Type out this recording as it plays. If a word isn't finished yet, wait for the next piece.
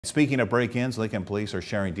Speaking of break-ins, Lincoln police are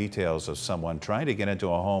sharing details of someone trying to get into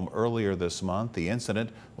a home earlier this month. The incident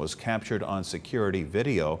was captured on security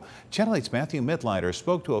video. Channel 8's Matthew Midlider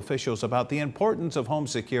spoke to officials about the importance of home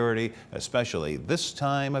security, especially this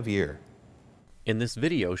time of year. In this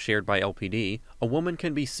video shared by LPD, a woman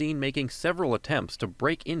can be seen making several attempts to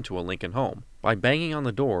break into a Lincoln home by banging on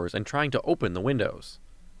the doors and trying to open the windows.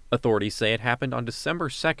 Authorities say it happened on December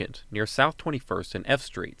 2nd near South 21st and F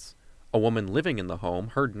Streets. A woman living in the home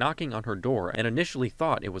heard knocking on her door and initially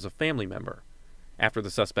thought it was a family member. After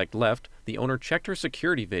the suspect left, the owner checked her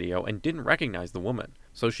security video and didn't recognize the woman,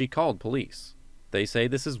 so she called police. They say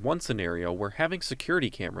this is one scenario where having security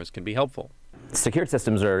cameras can be helpful. Security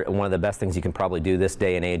systems are one of the best things you can probably do this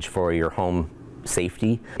day and age for your home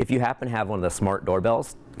safety. If you happen to have one of the smart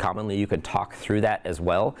doorbells, commonly you can talk through that as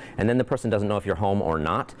well, and then the person doesn't know if you're home or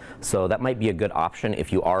not. So that might be a good option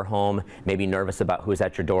if you are home, maybe nervous about who's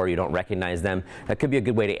at your door, you don't recognize them. That could be a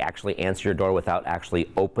good way to actually answer your door without actually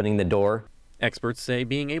opening the door. Experts say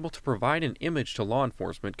being able to provide an image to law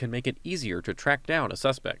enforcement can make it easier to track down a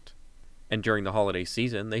suspect. And during the holiday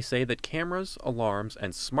season, they say that cameras, alarms,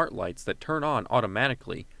 and smart lights that turn on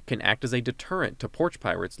automatically can act as a deterrent to porch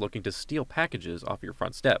pirates looking to steal packages off your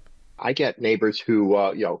front step. I get neighbors who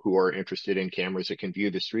are interested in cameras that can view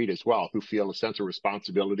the street as well, who feel a sense of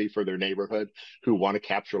responsibility for their neighborhood, who want to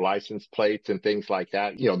capture license plates and things like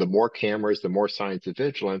that. The more cameras, the more signs of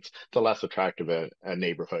vigilance, the less attractive a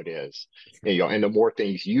neighborhood is. And the more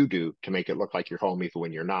things you do to make it look like you're home, even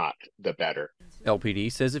when you're not, the better.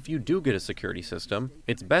 LPD says if you do get a security system,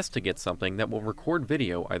 it's best to get something that will record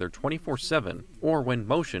video either 24/7 or when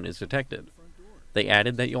motion is detected. They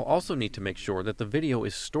added that you'll also need to make sure that the video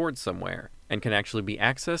is stored somewhere and can actually be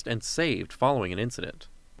accessed and saved following an incident.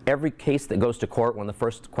 Every case that goes to court, one of the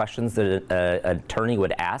first questions that an attorney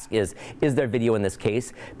would ask is there video in this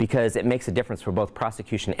case? Because it makes a difference for both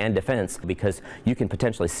prosecution and defense, because you can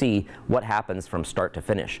potentially see what happens from start to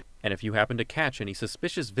finish. And if you happen to catch any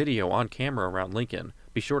suspicious video on camera around Lincoln,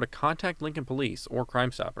 be sure to contact Lincoln Police or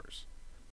Crime Stoppers.